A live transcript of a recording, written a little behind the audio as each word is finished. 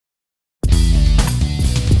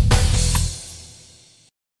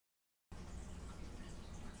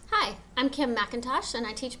I'm Kim McIntosh, and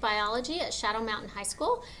I teach biology at Shadow Mountain High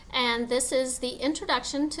School, and this is the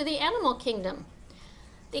introduction to the animal kingdom.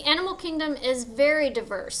 The animal kingdom is very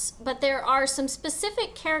diverse, but there are some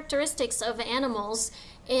specific characteristics of animals,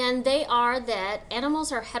 and they are that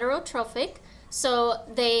animals are heterotrophic, so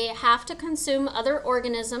they have to consume other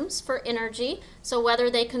organisms for energy. So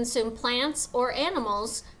whether they consume plants or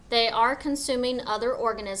animals, they are consuming other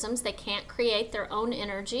organisms. They can't create their own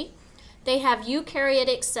energy. They have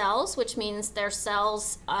eukaryotic cells, which means their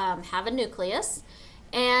cells have a nucleus,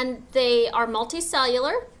 and they are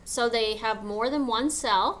multicellular, so they have more than one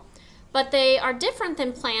cell, but they are different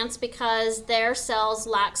than plants because their cells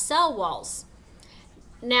lack cell walls.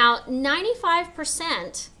 Now,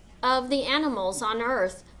 95% of the animals on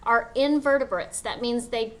Earth are invertebrates. That means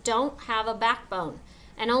they don't have a backbone,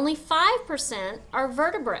 and only 5% are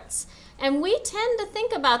vertebrates. And we tend to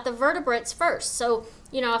think about the vertebrates first. So,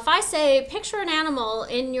 if I say picture an animal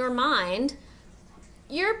in your mind,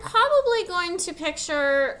 you're probably going to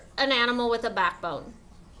picture an animal with a backbone.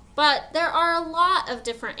 But there are a lot of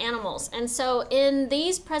different animals. And so in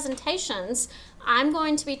these presentations, I'm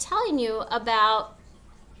going to be telling you about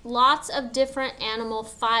lots of different animal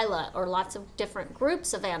phyla, or lots of different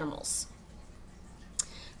groups of animals.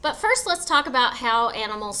 But first, let's talk about how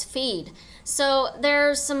animals feed. So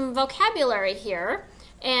there's some vocabulary here,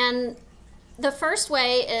 and the first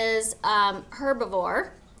way is herbivore.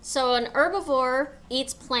 So an herbivore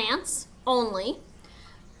eats plants only,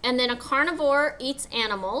 and then a carnivore eats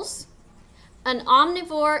animals. An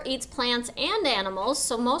omnivore eats plants and animals,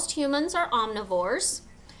 so most humans are omnivores.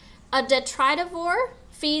 A detritivore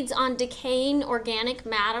feeds on decaying organic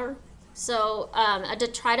matter. So a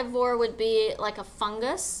detritivore would be like a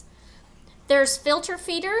fungus. There's filter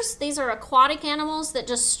feeders. These are aquatic animals that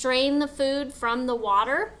just strain the food from the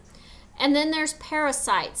water. And then there's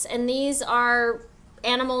parasites, and these are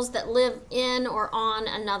animals that live in or on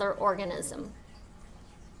another organism.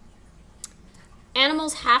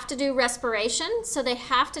 Animals have to do respiration, so they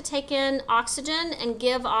have to take in oxygen and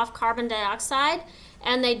give off carbon dioxide,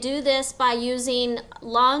 and they do this by using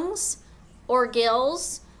lungs or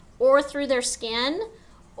gills or through their skin,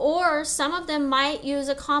 or some of them might use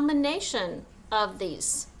a combination of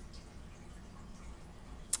these.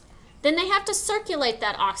 Then they have to circulate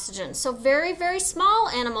that oxygen. So very, very small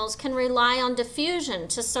animals can rely on diffusion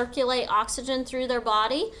to circulate oxygen through their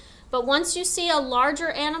body. But once you see a larger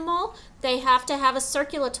animal, they have to have a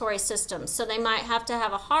circulatory system. So they might have to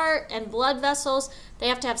have a heart and blood vessels. They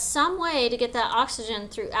have to have some way to get that oxygen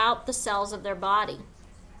throughout the cells of their body.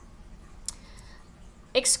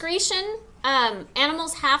 Excretion,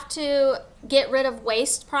 animals have to get rid of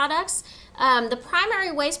waste products. The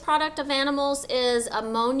primary waste product of animals is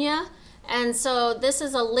ammonia, and so this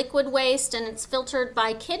is a liquid waste, and it's filtered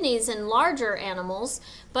by kidneys in larger animals,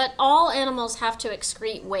 but all animals have to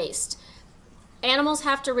excrete waste. Animals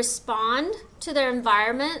have to respond to their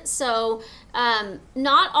environment, so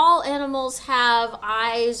not all animals have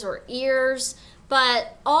eyes or ears,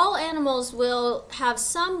 but all animals will have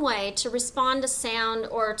some way to respond to sound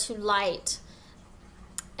or to light.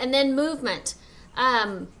 And then movement.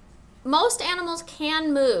 Most animals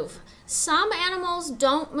can move. Some animals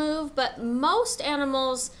don't move, but most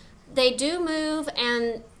animals, they do move,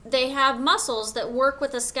 and they have muscles that work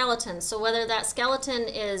with a skeleton. So whether that skeleton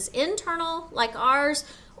is internal, like ours,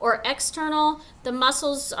 or external, the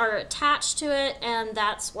muscles are attached to it, and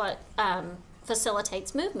that's what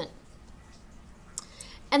facilitates movement.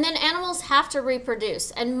 And then animals have to reproduce,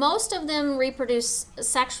 and most of them reproduce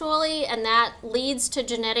sexually, and that leads to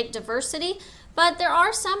genetic diversity. But there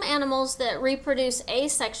are some animals that reproduce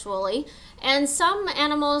asexually, and some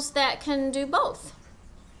animals that can do both.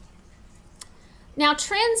 Now,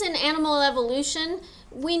 trends in animal evolution,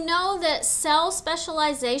 we know that cell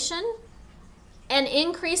specialization and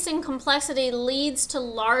increasing complexity leads to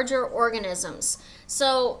larger organisms.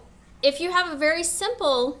 So if you have a very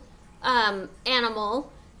simple animal,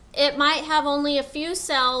 it might have only a few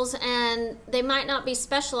cells, and they might not be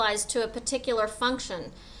specialized to a particular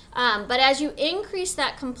function. But as you increase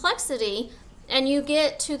that complexity and you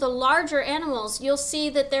get to the larger animals, you'll see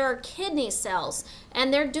that there are kidney cells,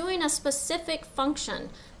 and they're doing a specific function.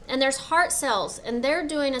 And there's heart cells, and they're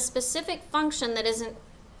doing a specific function that isn't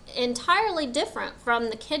entirely different from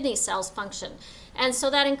the kidney cells function. And so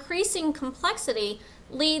that increasing complexity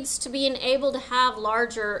leads to being able to have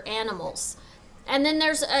larger animals. And then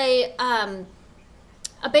there's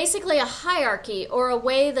basically a hierarchy, or a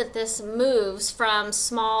way that this moves from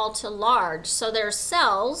small to large. So there's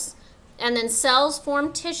cells, and then cells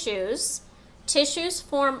form tissues, tissues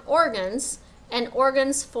form organs, and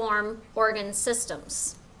organs form organ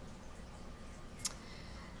systems.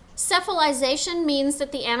 Cephalization means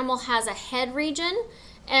that the animal has a head region,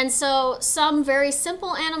 and so some very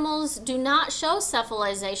simple animals do not show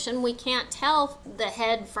cephalization. We can't tell the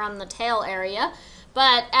head from the tail area,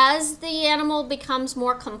 but as the animal becomes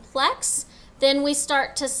more complex, then we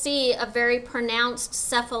start to see a very pronounced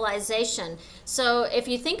cephalization. So if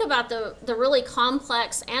you think about the really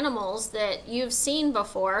complex animals that you've seen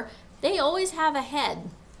before, they always have a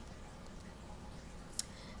head.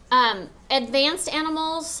 Advanced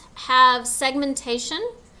animals have segmentation,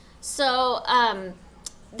 so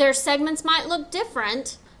their segments might look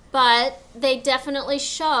different, but they definitely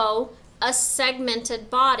show a segmented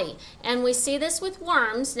body. And we see this with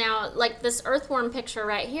worms. Now, like this earthworm picture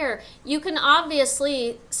right here, you can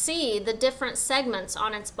obviously see the different segments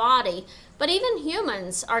on its body, but even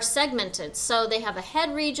humans are segmented. So they have a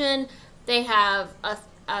head region, they have a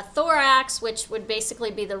thorax, which would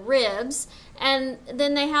basically be the ribs, and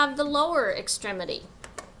then they have the lower extremity.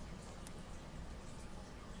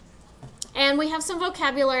 And we have some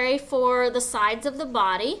vocabulary for the sides of the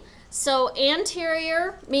body. So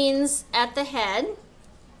anterior means at the head.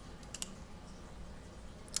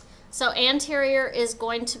 So anterior is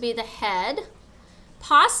going to be the head.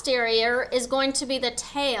 Posterior is going to be the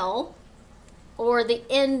tail, or the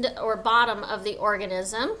end or bottom of the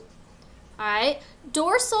organism. All right.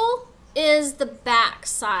 Dorsal is the back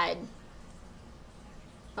side.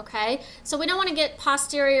 Okay, so we don't want to get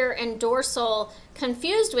posterior and dorsal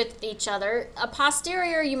confused with each other. A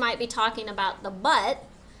posterior, you might be talking about the butt,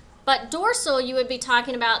 but dorsal, you would be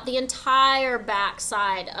talking about the entire back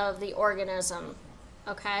side of the organism.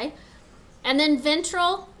 Okay, and then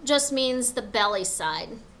ventral just means the belly side.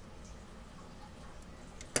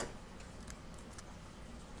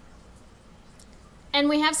 And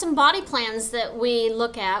we have some body plans that we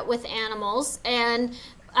look at with animals, and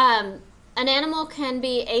an animal can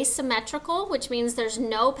be asymmetrical, which means there's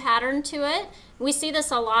no pattern to it. We see this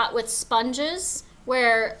a lot with sponges,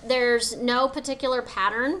 where there's no particular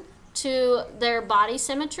pattern to their body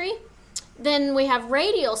symmetry. Then we have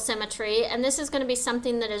radial symmetry, and this is going to be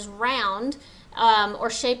something that is round or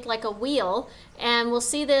shaped like a wheel. And we'll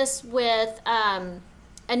see this with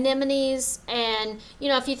anemones, and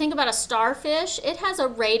if you think about a starfish, it has a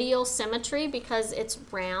radial symmetry because it's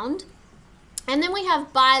round. And then we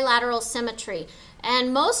have bilateral symmetry,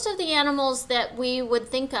 and most of the animals that we would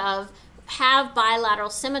think of have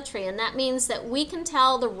bilateral symmetry, and that means that we can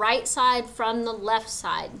tell the right side from the left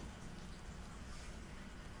side.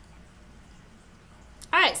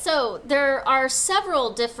 All right, so there are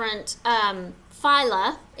several different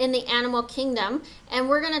phyla in the animal kingdom, and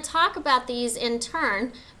we're going to talk about these in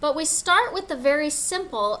turn, but we start with the very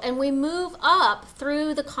simple and we move up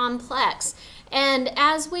through the complex. And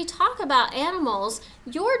as we talk about animals,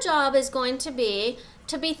 your job is going to be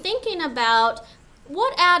thinking about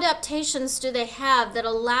what adaptations do they have that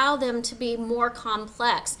allow them to be more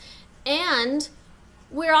complex. And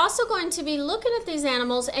we're also going to be looking at these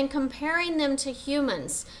animals and comparing them to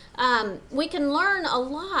humans. We can learn a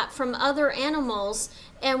lot from other animals,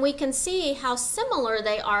 and we can see how similar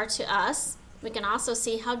they are to us. We can also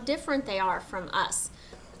see how different they are from us.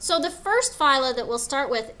 So the first phyla that we'll start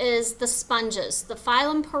with is the sponges, the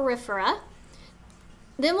phylum Porifera.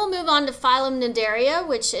 Then we'll move on to phylum Cnidaria,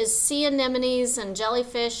 which is sea anemones and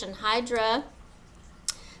jellyfish and hydra.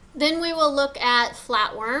 Then we will look at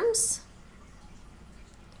flatworms.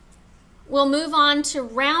 We'll move on to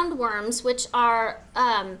roundworms, which are,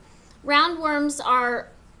 roundworms are,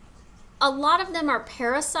 a lot of them are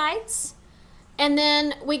parasites. And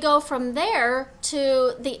then we go from there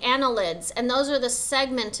to the annelids, and those are the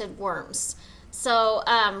segmented worms. So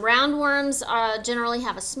roundworms generally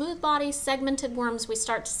have a smooth body. Segmented worms, we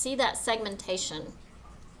start to see that segmentation.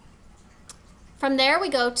 From there we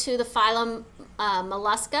go to the phylum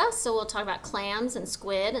Mollusca, so we'll talk about clams and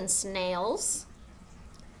squid and snails.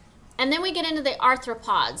 And then we get into the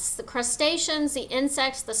arthropods, the crustaceans, the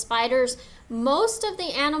insects, the spiders. Most of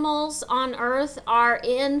the animals on Earth are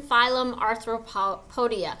in phylum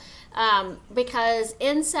Arthropodia because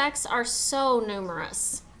insects are so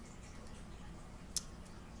numerous.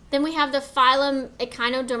 Then we have the phylum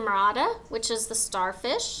Echinodermata, which is the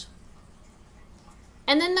starfish.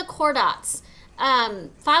 And then the chordates.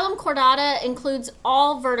 Phylum Chordata includes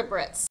all vertebrates.